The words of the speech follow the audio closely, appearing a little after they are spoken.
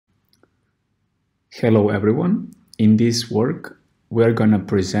Hello everyone. In this work, we're going to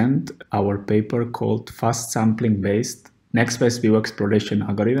present our paper called Fast Sampling Based Next Best View Exploration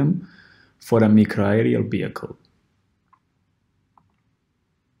Algorithm for a Microaerial Vehicle.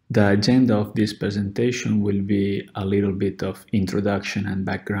 The agenda of this presentation will be a little bit of introduction and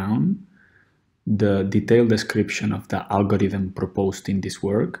background, the detailed description of the algorithm proposed in this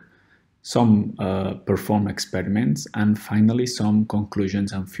work, some performed experiments, and finally some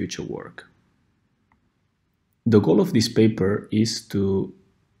conclusions and future work. The goal of this paper is to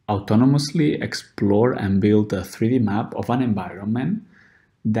autonomously explore and build a 3D map of an environment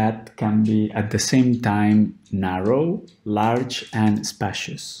that can be at the same time narrow, large, and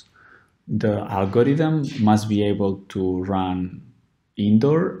spacious. The algorithm must be able to run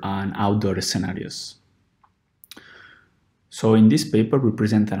indoor and outdoor scenarios. So in this paper, we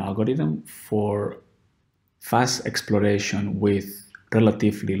present an algorithm for fast exploration with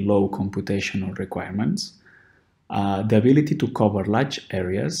relatively low computational requirements, the ability to cover large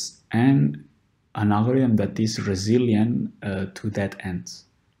areas, and an algorithm that is resilient to dead ends.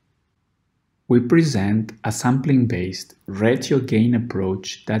 We present a sampling-based ratio gain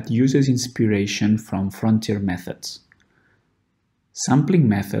approach that uses inspiration from frontier methods. Sampling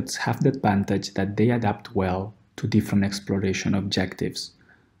methods have the advantage that they adapt well to different exploration objectives.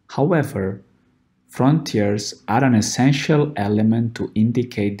 However, frontiers are an essential element to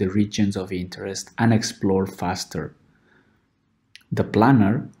indicate the regions of interest and explore faster. The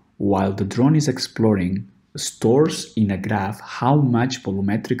planner, while the drone is exploring, stores in a graph how much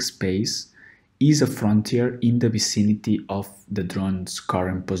volumetric space is a frontier in the vicinity of the drone's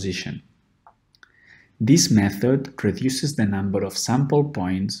current position. This method reduces the number of sample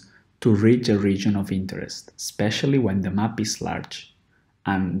points to reach a region of interest, especially when the map is large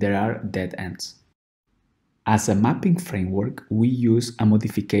and there are dead ends. As a mapping framework, we use a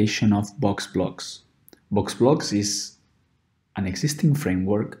modification of BoxBlocks. BoxBlocks is an existing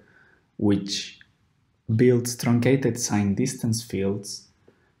framework which builds truncated sign distance fields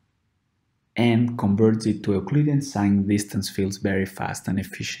and converts it to Euclidean sign distance fields very fast and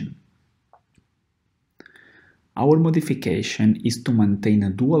efficient. Our modification is to maintain a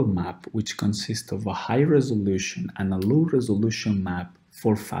dual map which consists of a high resolution and a low resolution map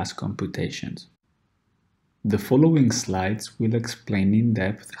for fast computations. The following slides will explain in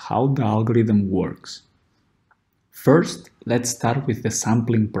depth how the algorithm works. First, let's start with the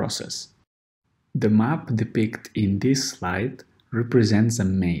sampling process. The map depicted in this slide represents a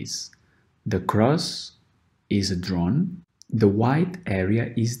maze. The cross is a drone, the white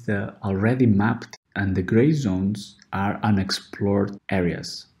area is the already mapped, and the gray zones are unexplored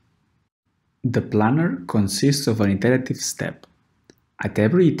areas. The planner consists of an iterative step. At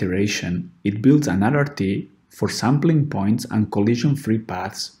every iteration, it builds an RRT for sampling points and collision-free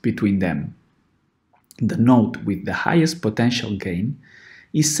paths between them. The node with the highest potential gain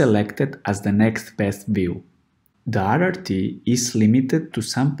is selected as the next best view. The RRT is limited to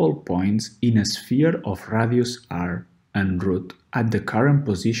sample points in a sphere of radius r and root at the current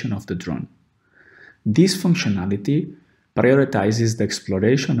position of the drone. This functionality prioritizes the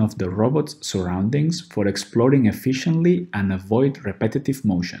exploration of the robot's surroundings for exploring efficiently and avoid repetitive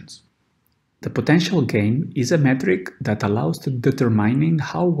motions. The potential gain is a metric that allows to determining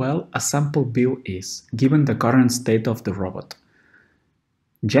how well a sample view is, given the current state of the robot.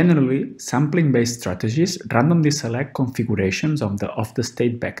 Generally, sampling-based strategies randomly select configurations of the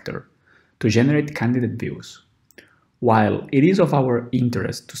state vector to generate candidate views. While it is of our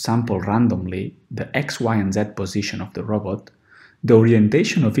interest to sample randomly the x, y, and z position of the robot, the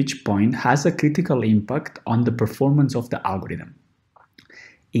orientation of each point has a critical impact on the performance of the algorithm.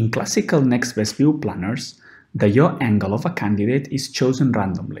 In classical next best view planners, the yaw angle of a candidate is chosen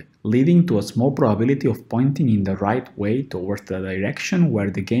randomly, leading to a small probability of pointing in the right way towards the direction where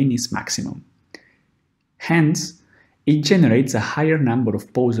the gain is maximum. Hence, it generates a higher number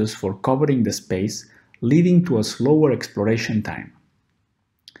of poses for covering the space, leading to a slower exploration time.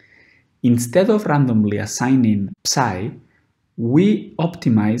 Instead of randomly assigning psi, we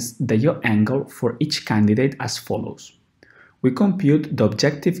optimize the yaw angle for each candidate as follows. We compute the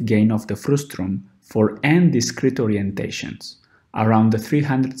objective gain of the frustrum for n discrete orientations, around the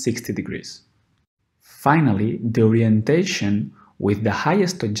 360 degrees. Finally, the orientation with the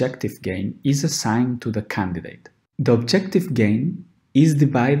highest objective gain is assigned to the candidate. The objective gain is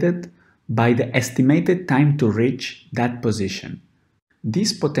divided by the estimated time to reach that position.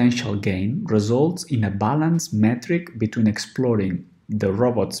 This potential gain results in a balanced metric between exploring the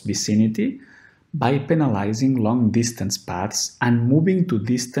robot's vicinity by penalizing long-distance paths and moving to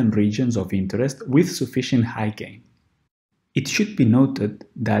distant regions of interest with sufficient high gain. It should be noted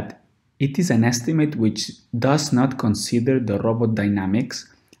that It is an estimate which does not consider the robot dynamics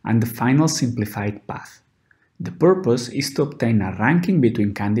and the final simplified path. The purpose is to obtain a ranking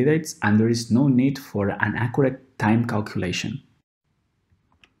between candidates, and there is no need for an accurate time calculation.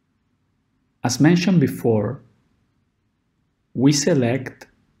 As mentioned before, we select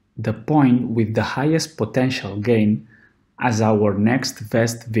the point with the highest potential gain as our next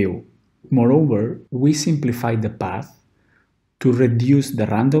best view. Moreover, we simplify the path to reduce the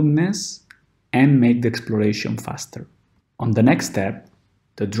randomness and make the exploration faster. On the next step,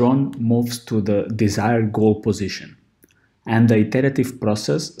 the drone moves to the desired goal position, and the iterative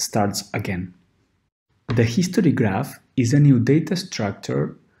process starts again. The history graph is a new data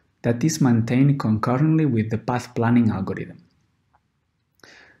structure that is maintained concurrently with the path planning algorithm.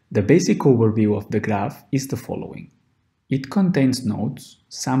 The basic overview of the graph is the following. It contains nodes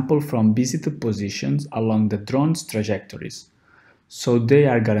sampled from visited positions along the drone's trajectories, so they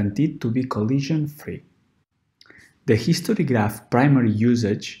are guaranteed to be collision-free. The history graph primary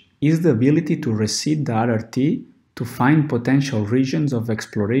usage is the ability to reset the RRT to find potential regions of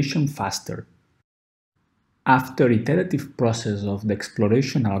exploration faster. After iterative process of the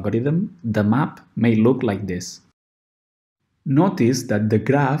exploration algorithm, the map may look like this. Notice that the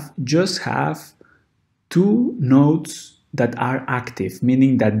graph just have two nodes that are active,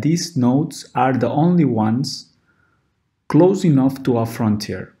 meaning that these nodes are the only ones close enough to a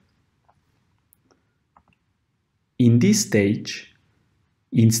frontier. In this stage,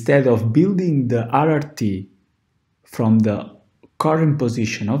 instead of building the RRT from the current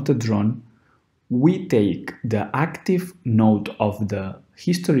position of the drone, we take the active node of the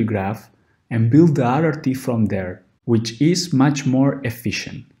history graph and build the RRT from there, which is much more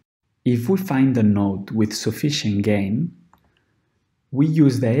efficient. If we find a node with sufficient gain, we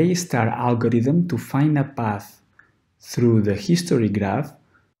use the A-star algorithm to find a path through the history graph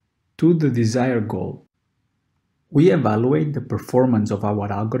to the desired goal. We evaluate the performance of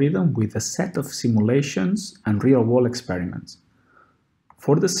our algorithm with a set of simulations and real-world experiments.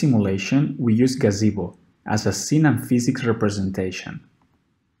 For the simulation, we use Gazebo as a scene and physics representation.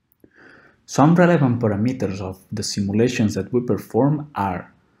 Some relevant parameters of the simulations that we perform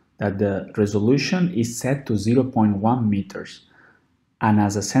are that the resolution is set to 0.1 meters, and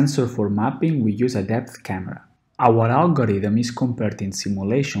as a sensor for mapping, we use a depth camera. Our algorithm is compared in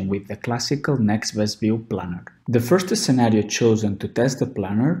simulation with the classical next best view planner. The first scenario chosen to test the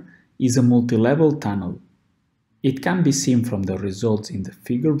planner is a multi-level tunnel. It can be seen from the results in the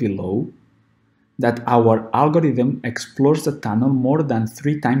figure below that our algorithm explores the tunnel more than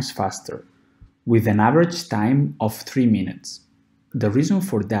 3 times faster, with an average time of 3 minutes. The reason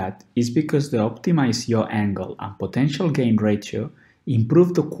for that is because the optimized yaw angle and potential gain ratio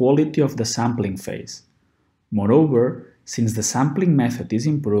improve the quality of the sampling phase. Moreover, since the sampling method is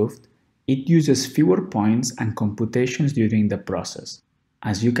improved, it uses fewer points and computations during the process,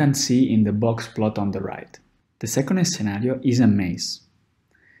 as you can see in the box plot on the right. The second scenario is a maze.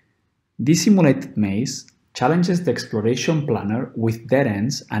 This simulated maze challenges the exploration planner with dead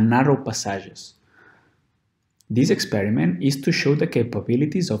ends and narrow passages. This experiment is to show the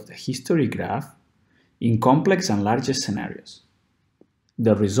capabilities of the history graph in complex and large scenarios.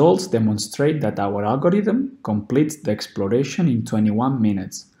 The results demonstrate that our algorithm completes the exploration in 21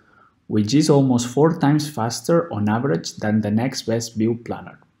 minutes, which is almost 4 times faster on average than the next best view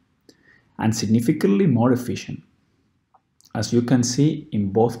planner, and significantly more efficient, as you can see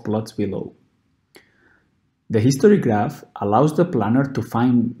in both plots below. The history graph allows the planner to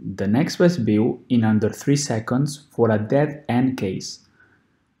find the next best view in under 3 seconds for a dead end case,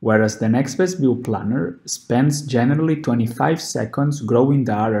 whereas the next best view planner spends generally 25 seconds growing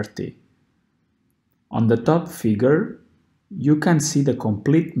the RRT. On the top figure, you can see the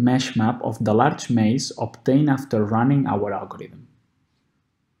complete mesh map of the large maze obtained after running our algorithm.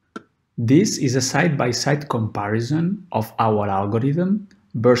 This is a side-by-side comparison of our algorithm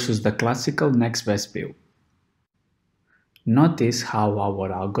versus the classical next best view. Notice how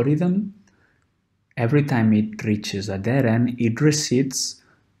our algorithm, every time it reaches a dead end, it resets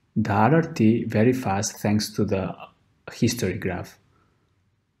the RRT very fast thanks to the history graph.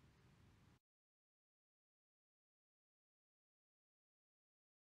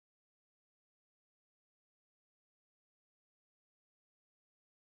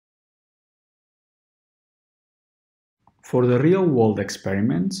 For the real-world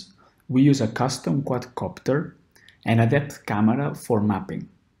experiments, we use a custom quadcopter and a depth camera for mapping.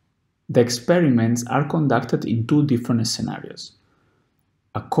 The experiments are conducted in 2 different scenarios: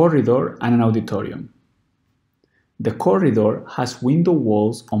 a corridor and an auditorium. The corridor has window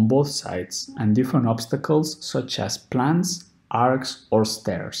walls on both sides and different obstacles such as plants, arcs, or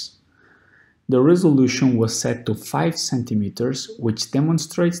stairs. The resolution was set to 5 cm, which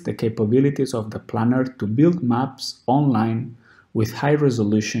demonstrates the capabilities of the planner to build maps online with high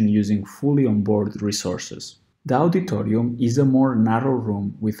resolution using fully onboard resources. The auditorium is a more narrow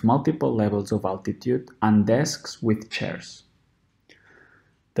room with multiple levels of altitude and desks with chairs.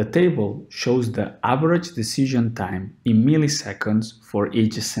 The table shows the average decision time in milliseconds for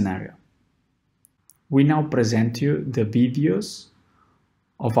each scenario. We now present you the videos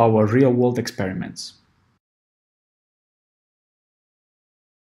of our real-world experiments.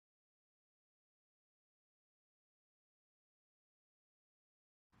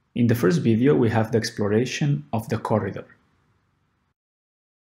 In the first video, we have the exploration of the corridor.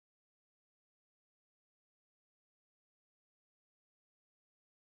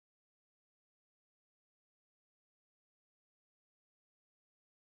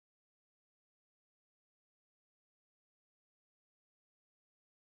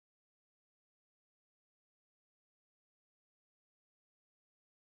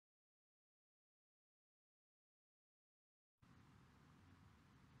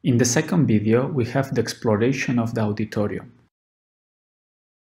 In the second video, we have the exploration of the auditorium.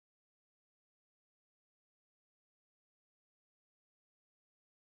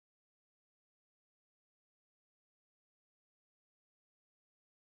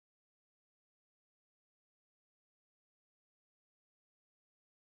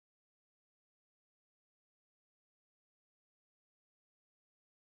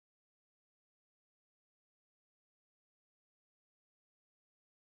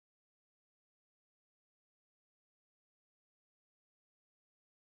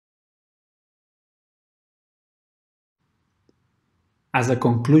 As a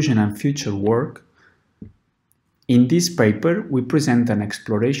conclusion and future work, in this paper we present an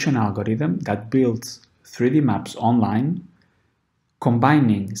exploration algorithm that builds 3D maps online,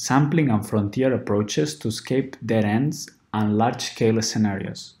 combining sampling and frontier approaches to escape dead ends and large-scale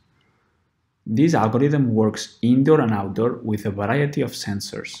scenarios. This algorithm works indoor and outdoor with a variety of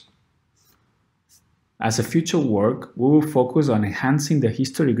sensors. As a future work, we will focus on enhancing the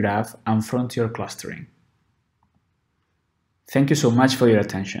history graph and frontier clustering. Thank you so much for your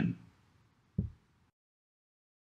attention.